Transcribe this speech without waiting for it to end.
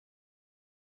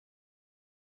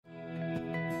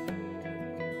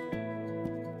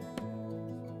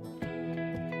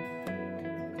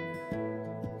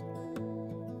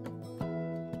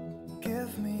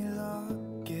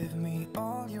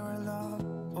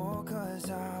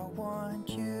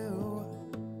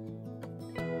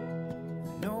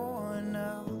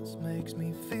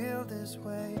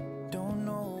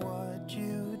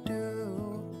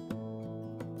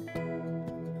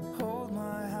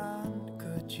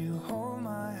you hold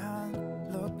my hand,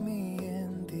 look me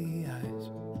in the eyes.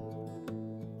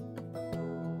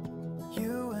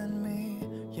 You and me,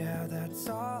 yeah, that's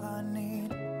all I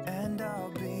need, and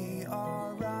I'll be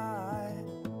alright.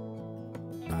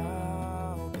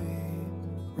 I'll be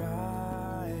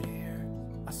right here.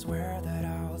 I swear that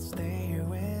I'll stay here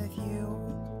with you.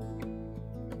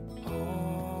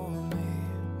 Hold me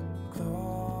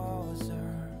closer.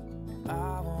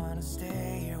 I wanna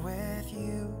stay here with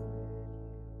you.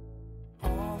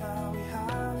 All that we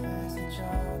have is each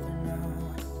other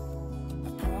now. I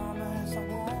promise I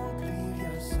won't leave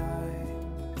your side.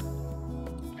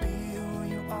 Be who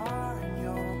you are and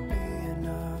you'll be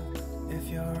enough. If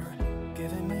you're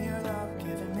giving me your love,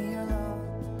 giving me your love.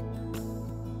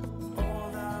 All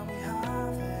that we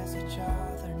have is each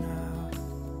other now.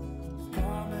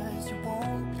 Promise you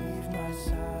won't leave my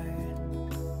side.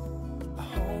 I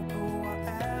hope who I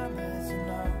am is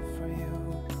enough for you.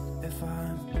 If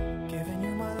I'm giving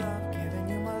you my love, giving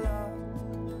you my love,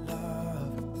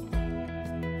 love.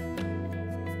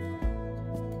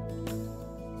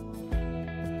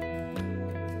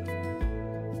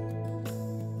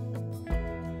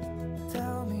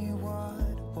 Tell me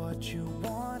what you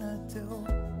wanna do.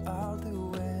 I'll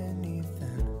do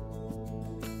anything,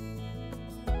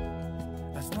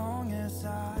 as long as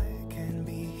I can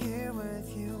be here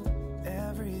with you.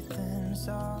 Everything's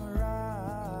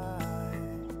alright.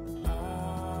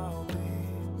 I'll be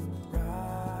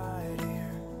right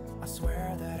here. I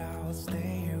swear that I'll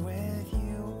stay here with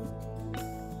you.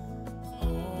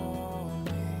 Hold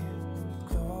me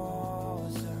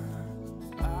closer.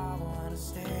 I wanna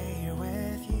stay here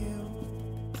with you.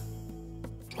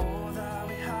 All that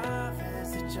we have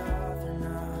is each other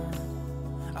now.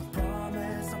 I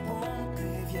promise I won't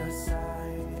leave your side.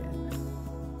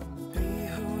 Be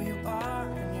who you are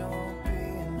and you'll be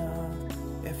enough.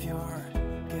 If you're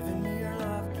giving me your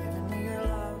love, giving me your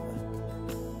love.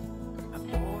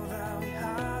 All that we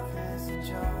have is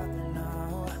each other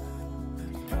now.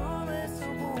 I promise I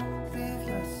won't leave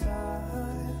your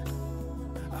side.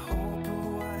 I hope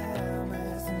who I am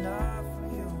is enough for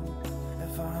you.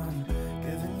 If I'm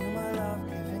giving you my love,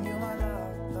 giving you my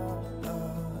love, love, love.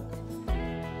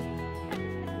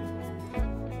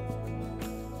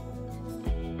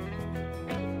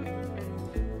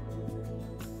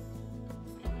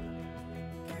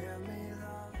 Give me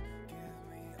love, give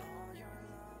me all your love, give me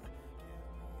all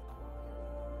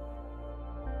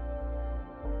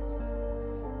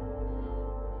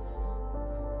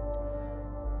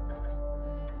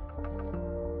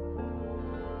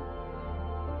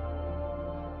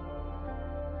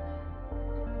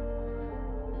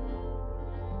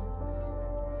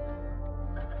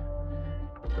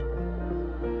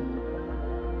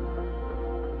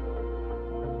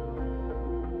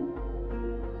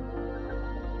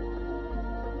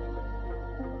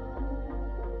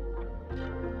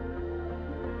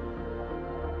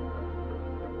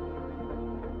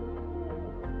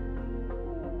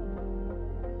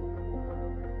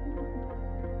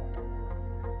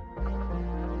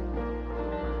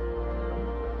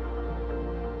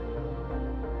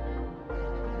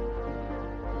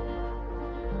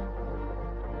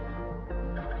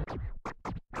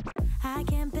I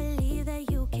can't believe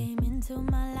that you came into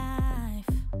my life.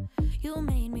 You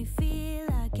made me feel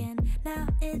again. Now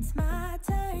it's my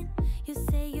turn. You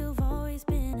say you've always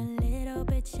been a little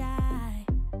bit shy,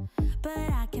 but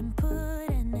I can put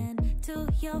an end to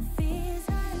your fears.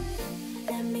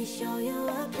 Let me show you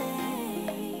a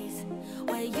place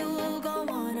where you gon'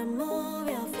 wanna move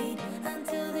your feet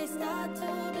until they start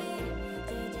to bleed.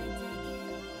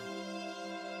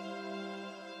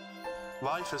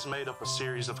 Life is made up a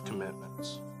series of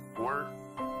commitments: work,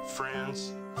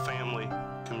 friends, family,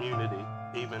 community,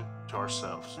 even to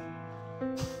ourselves.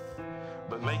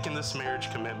 But making this marriage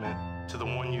commitment to the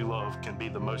one you love can be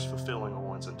the most fulfilling of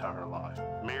one's entire life.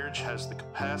 Marriage has the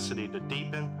capacity to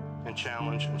deepen and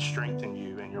challenge and strengthen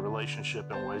you and your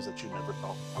relationship in ways that you never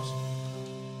thought possible.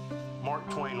 Mark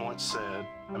Twain once said,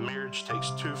 "A marriage takes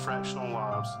two fractional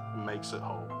lives and makes it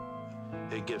whole."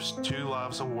 It gives 2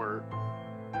 lives of work,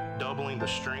 doubling the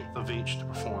strength of each to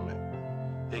perform it.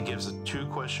 It gives the 2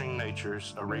 questioning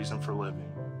natures a reason for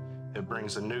living. It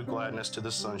brings a new gladness to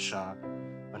the sunshine,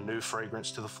 a new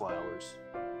fragrance to the flowers,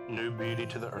 new beauty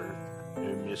to the earth,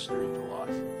 new mystery to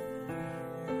life.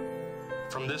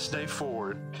 From this day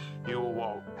forward, you will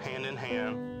walk hand in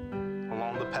hand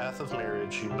along the path of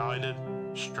marriage, united,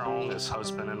 strong as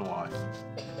husband and wife.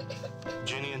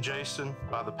 Jenny and Jason,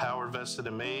 by the power vested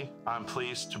in me, I'm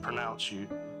pleased to pronounce you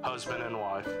husband and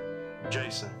wife.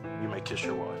 Jason, you may kiss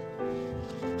your wife.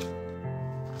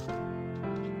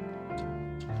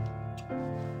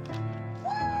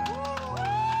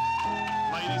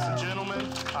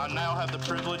 I now have the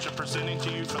privilege of presenting to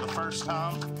you for the first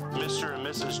time, Mr. and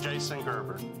Mrs. Jason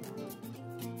Gerber.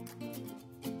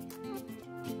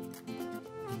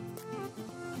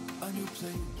 A new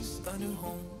place, a new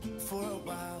home, for a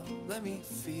while, let me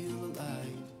feel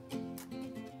alive.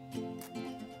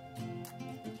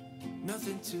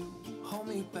 Nothing to hold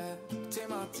me back, take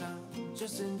my time,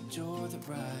 just enjoy the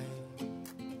ride.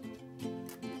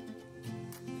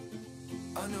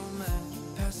 A new man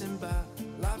passing by,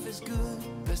 life is good,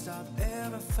 best I've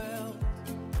ever felt.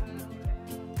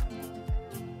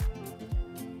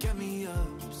 Get me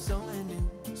up, somewhere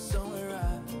new, somewhere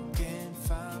I can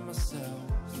find myself.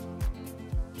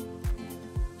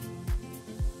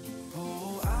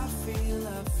 Oh, I feel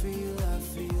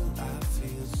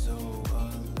so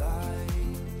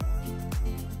alive.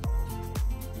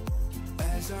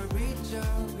 As I reach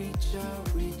out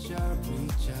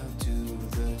to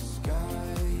the sky.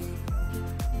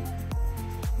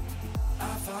 I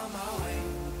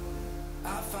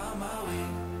found my way.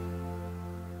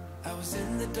 I was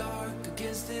in the dark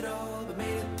against it all, but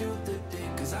made it through the day.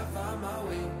 Cause I found my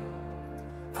way.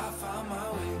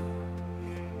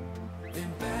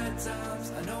 In bad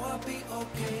times, I know I'll be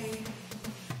okay.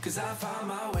 Cause I found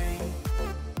my way.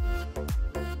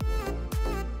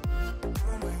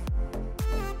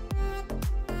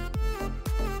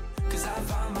 Cause I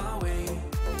found my way.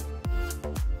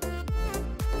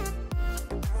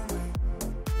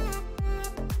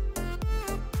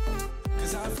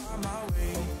 Cause I found my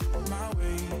way. My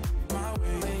way.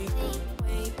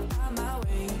 Found my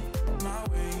way. My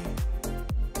way.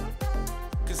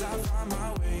 Cause I found my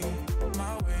way.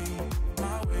 My way.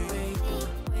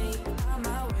 Found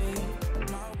my way.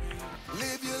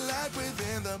 Live your life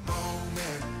within the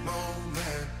moment,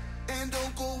 and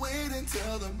don't go wait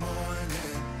until the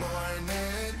morning.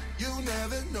 You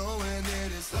never know when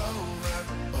it is over.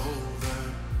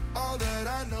 All that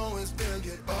I know is we'll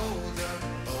get older.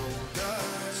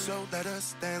 So let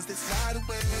us dance this night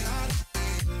away.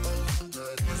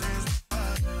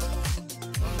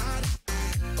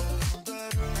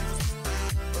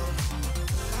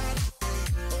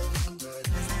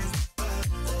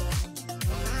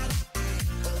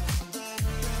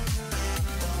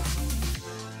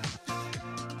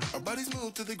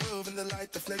 To the groove and the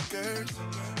light that flickers.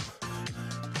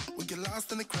 We get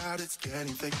lost in the crowd, it's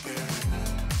getting thicker.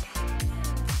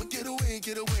 We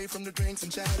get away from the drinks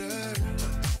and chatter.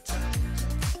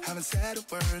 Haven't said a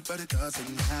word, but it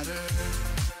doesn't matter.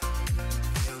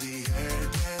 Feel the air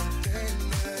get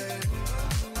thinner.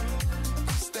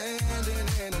 Standing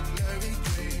in a blurry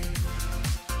dream.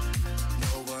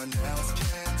 No one else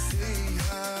can see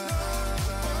us.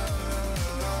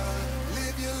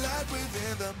 Live your life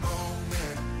within the moment,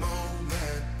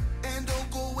 and don't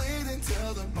go wait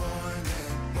until the morning.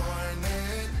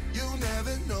 You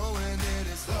never know when it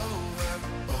is over.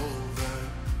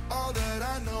 All that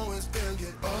I know is we'll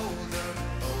get older.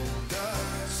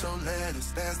 So let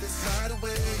us dance this night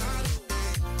away.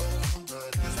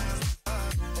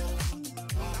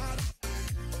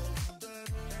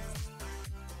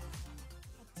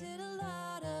 Did a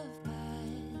lot of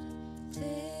bad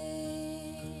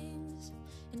things,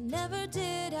 and never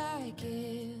did I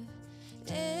give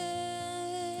in.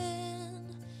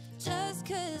 Just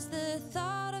 'cause the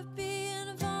thought of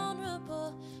being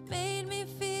vulnerable made me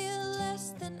feel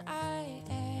less than I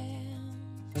am.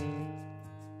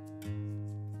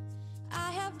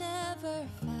 I have never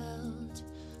felt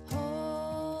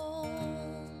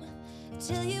home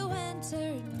till you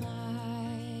entered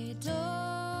my door.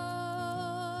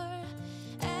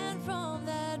 And from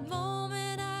that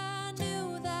moment I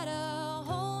knew that a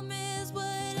home is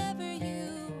whatever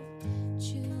you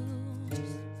choose.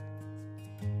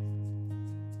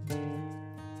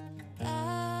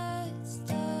 That's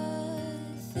the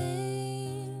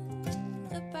thing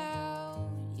about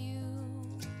you.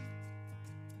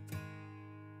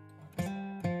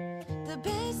 The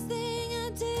best thing I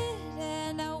did,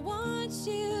 and I want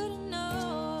you to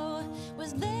know,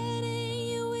 was letting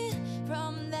you in.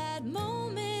 From that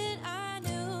moment I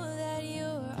knew that you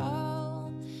were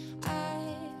all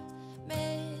I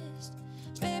missed.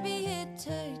 Baby, it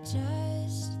took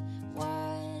just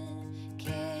one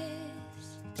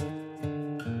kiss.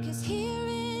 'Cause here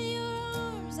in your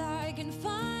arms I can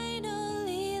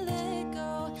finally let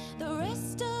go. The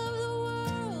rest of the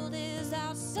world is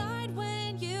outside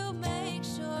when you make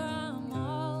sure I'm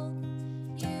all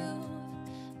you've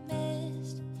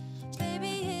missed.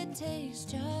 Baby, it takes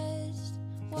just